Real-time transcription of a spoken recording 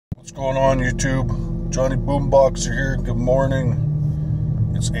Going on, YouTube? Johnny Boomboxer here. Good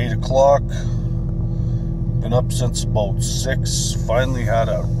morning. It's 8 o'clock. Been up since about 6. Finally had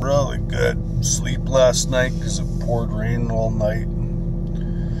a really good sleep last night because it poured rain all night.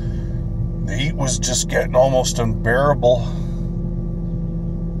 The heat was just getting almost unbearable,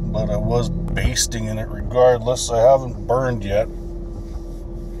 but I was basting in it regardless. I haven't burned yet.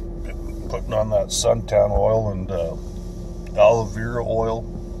 Been putting on that suntan oil and aloe vera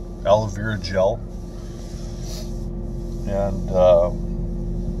gel, and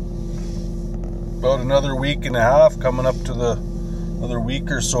about another week and a half coming up to another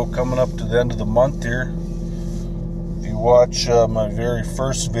week or so coming up to the end of the month here. If you watch my very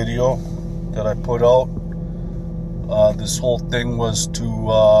first video that I put out, this whole thing was to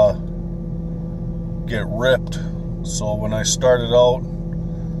get ripped. So when I started out,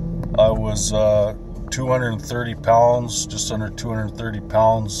 I was 230 pounds, just under 230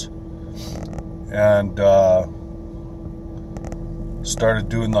 pounds, and started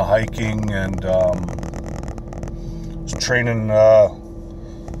doing the hiking and was training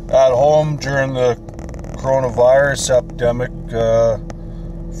at home during the coronavirus epidemic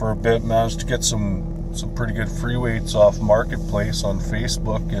for a bit. Managed to get some pretty good free weights off Marketplace on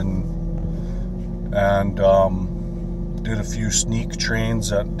Facebook, and did a few sneak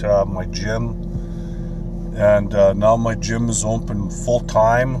trains at my gym. And now my gym is open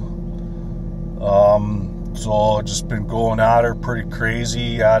full-time, so I've just been going at her pretty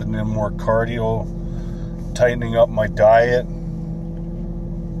crazy, adding in more cardio, tightening up my diet,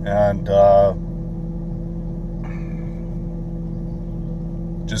 and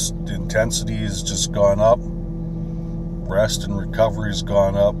just the intensity has just gone up, rest and recovery's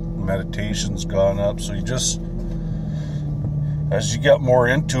gone up, meditation's gone up. So you just, as you get more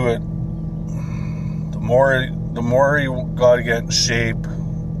into it, the more you got to get in shape,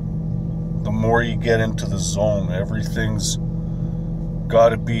 the more you get into the zone. Everything's got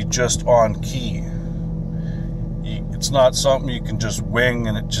to be just on key. It's not something you can just wing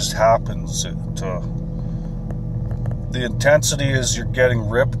and it just happens. The intensity is you're getting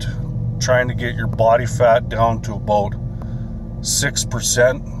ripped, trying to get your body fat down to about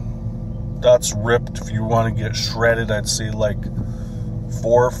 6%. That's ripped. If you want to get shredded, I'd say like 4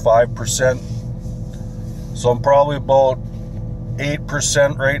 or 5%. So I'm probably about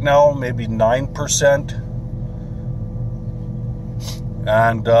 8% right now, maybe 9%.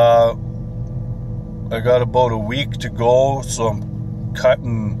 And I got about a week to go, so I'm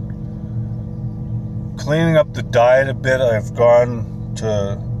cleaning up the diet a bit. I've gone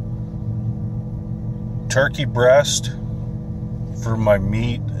to turkey breast for my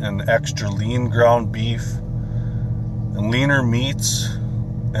meat and extra lean ground beef and leaner meats,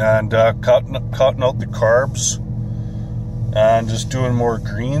 and cutting out the carbs and just doing more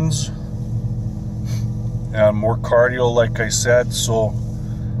greens and more cardio, like I said. So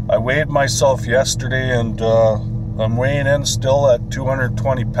I weighed myself yesterday, and I'm weighing in still at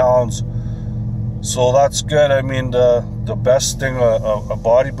 220 pounds. So that's good. I mean, the best thing a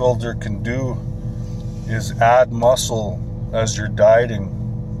bodybuilder can do is add muscle as you're dieting.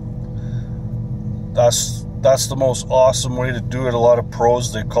 That's the most awesome way to do it. A lot of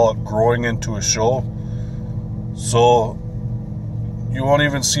pros, they call it growing into a show. So you won't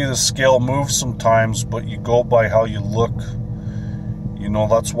even see the scale move sometimes, but you go by how you look. You know,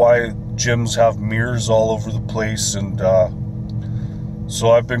 that's why gyms have mirrors all over the place. And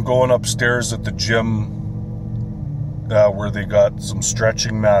so I've been going upstairs at the gym where they got some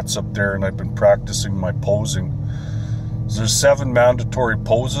stretching mats up there, and I've been practicing my posing. There's 7 mandatory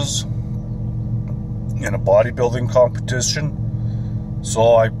poses in a bodybuilding competition.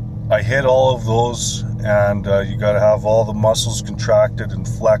 So I hit all of those, and you got to have all the muscles contracted and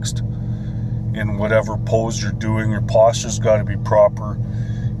flexed in whatever pose you're doing. Your posture's got to be proper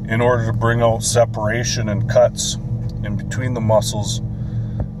in order to bring out separation and cuts in between the muscles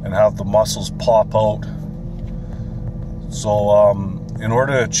and have the muscles pop out. So in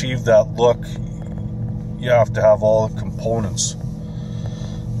order to achieve that look, you have to have all the components,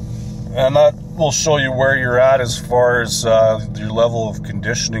 and that will show you where you're at as far as your level of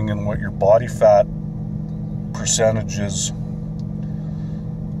conditioning and what your body fat percentage is.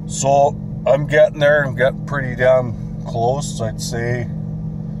 So I'm getting there. I'm getting pretty damn close, I'd say.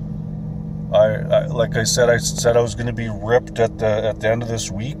 Like I said I was going to be ripped at the end of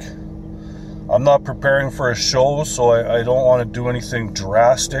this week. I'm not preparing for a show, so I don't want to do anything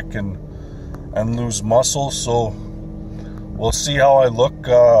drastic and lose muscle. So we'll see how I look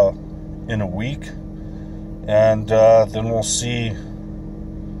in a week, and then we'll see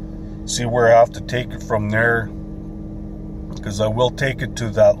where I have to take it from there. because I will take it to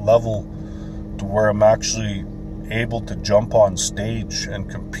that level to where I'm actually able to jump on stage and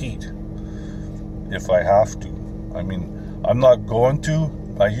compete if I have to. I mean, I'm not going to.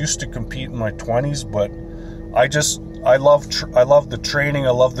 I used to compete in my 20s, but I love the training, I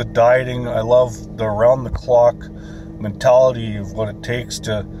love the dieting, I love the around-the-clock mentality of what it takes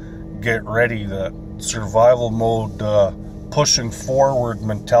to get ready, that survival mode, pushing forward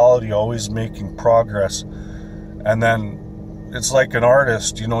mentality, always making progress. And then it's like an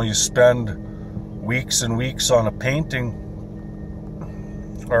artist, you know, you spend weeks and weeks on a painting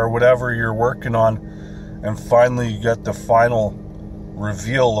or whatever you're working on, and finally you get the final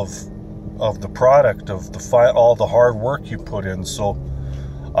reveal of the product, of all the hard work you put in. So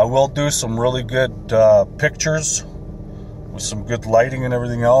I will do some really good pictures with some good lighting and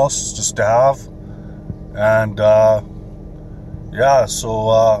everything else just to have. And yeah, so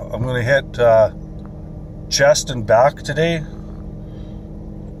I'm gonna hit chest and back today,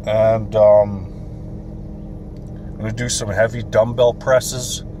 and I'm gonna do some heavy dumbbell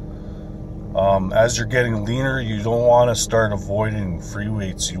presses. As you're getting leaner, you don't want to start avoiding free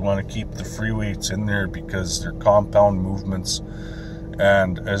weights. You want to keep the free weights in there because they're compound movements,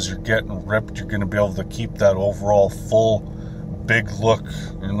 and as you're getting ripped, you're going to be able to keep that overall full big look.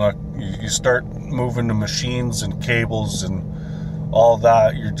 You start moving the machines and cables and all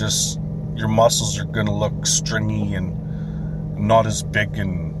that, your muscles are going to look stringy and not as big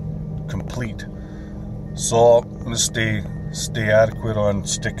and complete. So I'm going to stay adequate on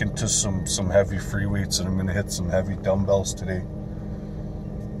sticking to some heavy free weights, and I'm going to hit some heavy dumbbells today.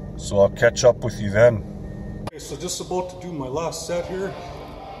 So I'll catch up with you then. Okay, so just about to do my last set here.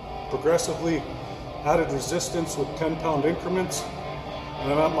 Progressively added resistance with 10-pound increments,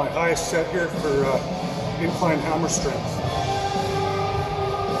 and I'm at my highest set here for incline hammer strength.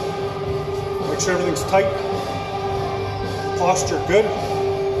 Make sure everything's tight, posture good,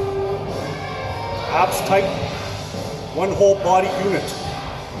 abs tight, one whole body unit.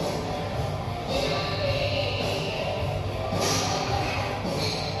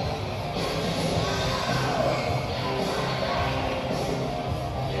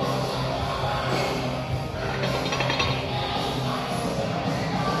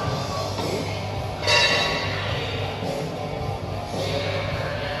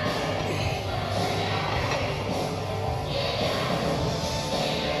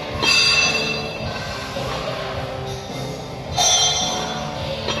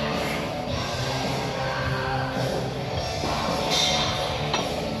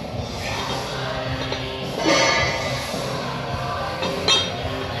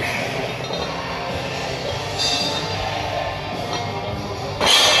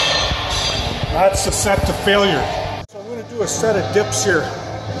 That's the set to failure. So I'm going to do a set of dips here.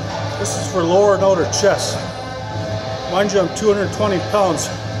 This is for lower and outer chest. Mind you, I'm 220 pounds,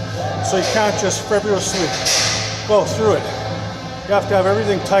 so you can't just frivolously go through it. You have to have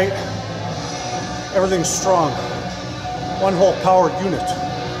everything tight, everything strong. One whole power unit.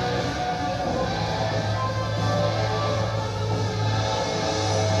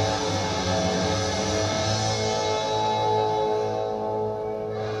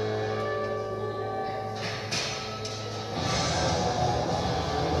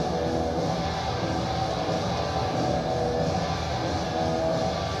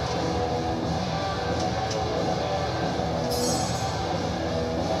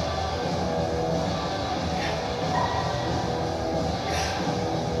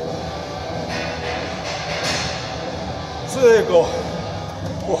 So there you go.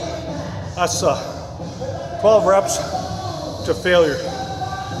 Oh, that's 12 reps to failure.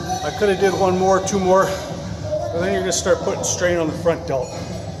 I could have did one more, two more, but then you're gonna start putting strain on the front delt.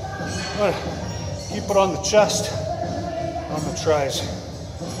 I'm gonna keep it on the chest, on the tris,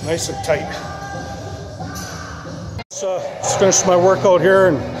 nice and tight. So just finished my workout here,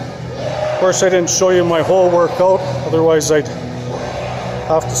 and of course I didn't show you my whole workout, otherwise I'd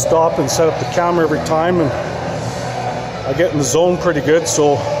have to stop and set up the camera every time, and I get in the zone pretty good,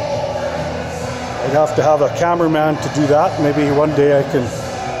 so I'd have to have a cameraman to do that. Maybe one day I can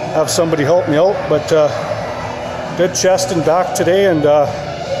have somebody help me out, but did chest and back today, and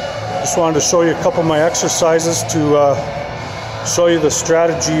just wanted to show you a couple of my exercises to show you the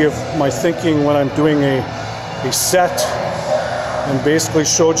strategy of my thinking when I'm doing a set, and basically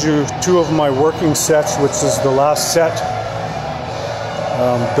showed you two of my working sets, which is the last set,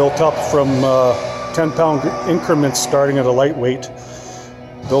 built up from 10-pound increments, starting at a lightweight,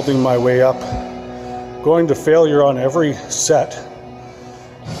 building my way up, going to failure on every set.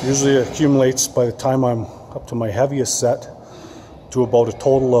 Usually accumulates by the time I'm up to my heaviest set to about a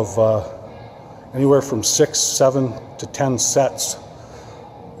total of anywhere from 6, 7 to 10 sets.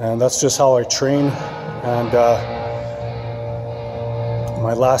 And that's just how I train. And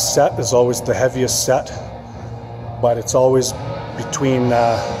my last set is always the heaviest set, but it's always between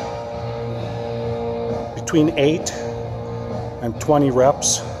 8 and 20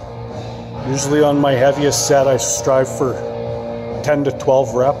 reps. Usually on my heaviest set, I strive for 10 to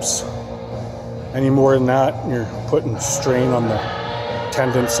 12 reps. Any more than that, you're putting strain on the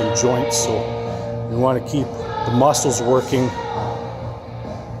tendons and joints. So you want to keep the muscles working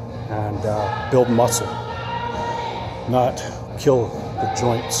and build muscle, not kill the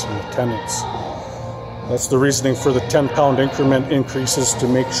joints and the tendons. That's the reasoning for the 10-pound increment increases, to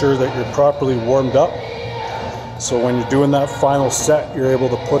make sure that you're properly warmed up. So when you're doing that final set, you're able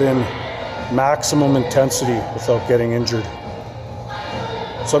to put in maximum intensity without getting injured.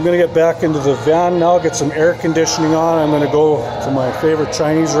 So I'm going to get back into the van now, get some air conditioning on. I'm going to go to my favorite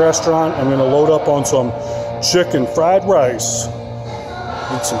Chinese restaurant. I'm going to load up on some chicken fried rice.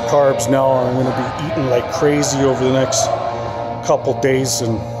 Eat some carbs now, and I'm going to be eating like crazy over the next couple days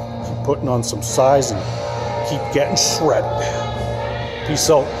and keep putting on some size and keep getting shredded. Peace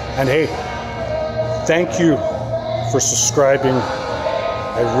out. And hey, thank you for subscribing.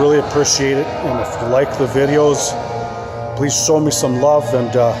 I really appreciate it. And if you like the videos, please show me some love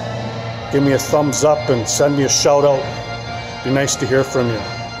and give me a thumbs up and send me a shout out. Be nice to hear from you.